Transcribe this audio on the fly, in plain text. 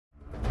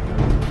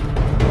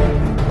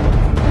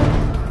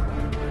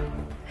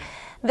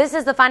This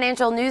is the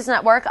Financial News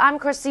Network. I'm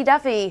Christy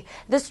Duffy.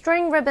 The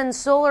string ribbon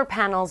solar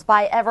panels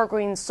by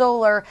Evergreen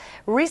Solar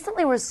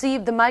recently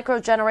received the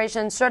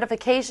Microgeneration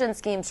Certification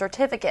Scheme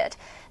certificate.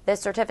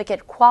 This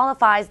certificate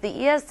qualifies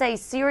the ESA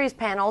series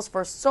panels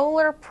for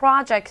solar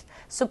projects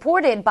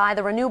supported by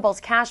the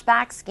Renewables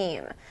Cash-Back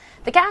Scheme.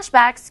 The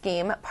Cash-Back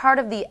Scheme, part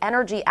of the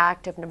Energy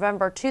Act of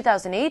November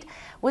 2008,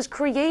 was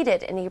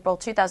created in April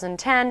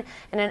 2010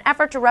 in an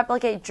effort to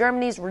replicate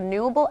Germany's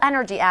Renewable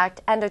Energy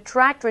Act and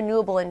attract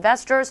renewable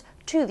investors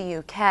to the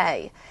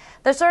UK.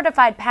 The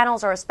certified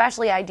panels are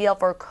especially ideal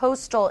for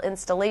coastal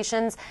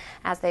installations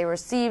as they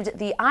received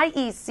the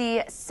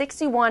IEC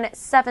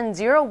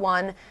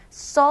 61701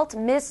 Salt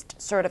Mist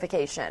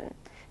certification.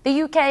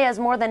 The UK has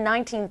more than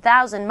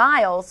 19,000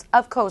 miles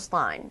of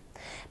coastline.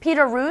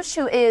 Peter Rusch,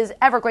 who is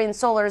Evergreen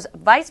Solar's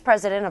Vice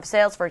President of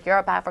Sales for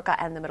Europe, Africa,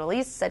 and the Middle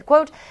East, said,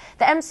 quote,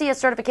 "The MCS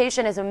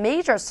certification is a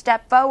major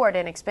step forward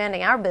in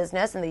expanding our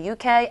business in the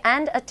UK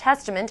and a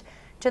testament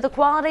to the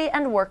quality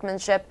and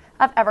workmanship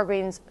of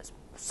Evergreen's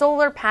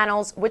solar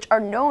panels, which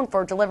are known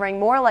for delivering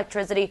more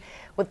electricity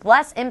with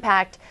less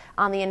impact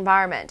on the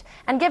environment.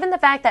 And given the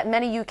fact that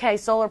many UK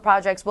solar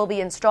projects will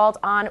be installed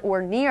on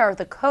or near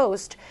the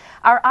coast,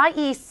 our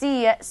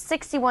IEC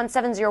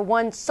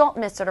 61701 Salt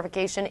Mist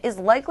certification is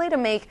likely to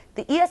make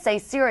the ESA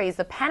series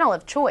the panel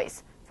of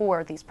choice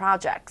for these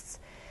projects."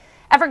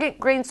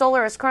 Evergreen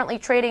Solar is currently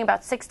trading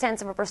about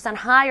 0.6%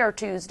 higher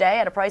Tuesday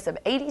at a price of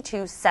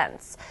 82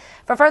 cents.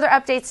 For further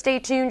updates, stay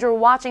tuned. You're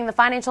watching the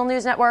Financial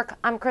News Network.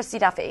 I'm Christy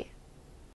Duffy.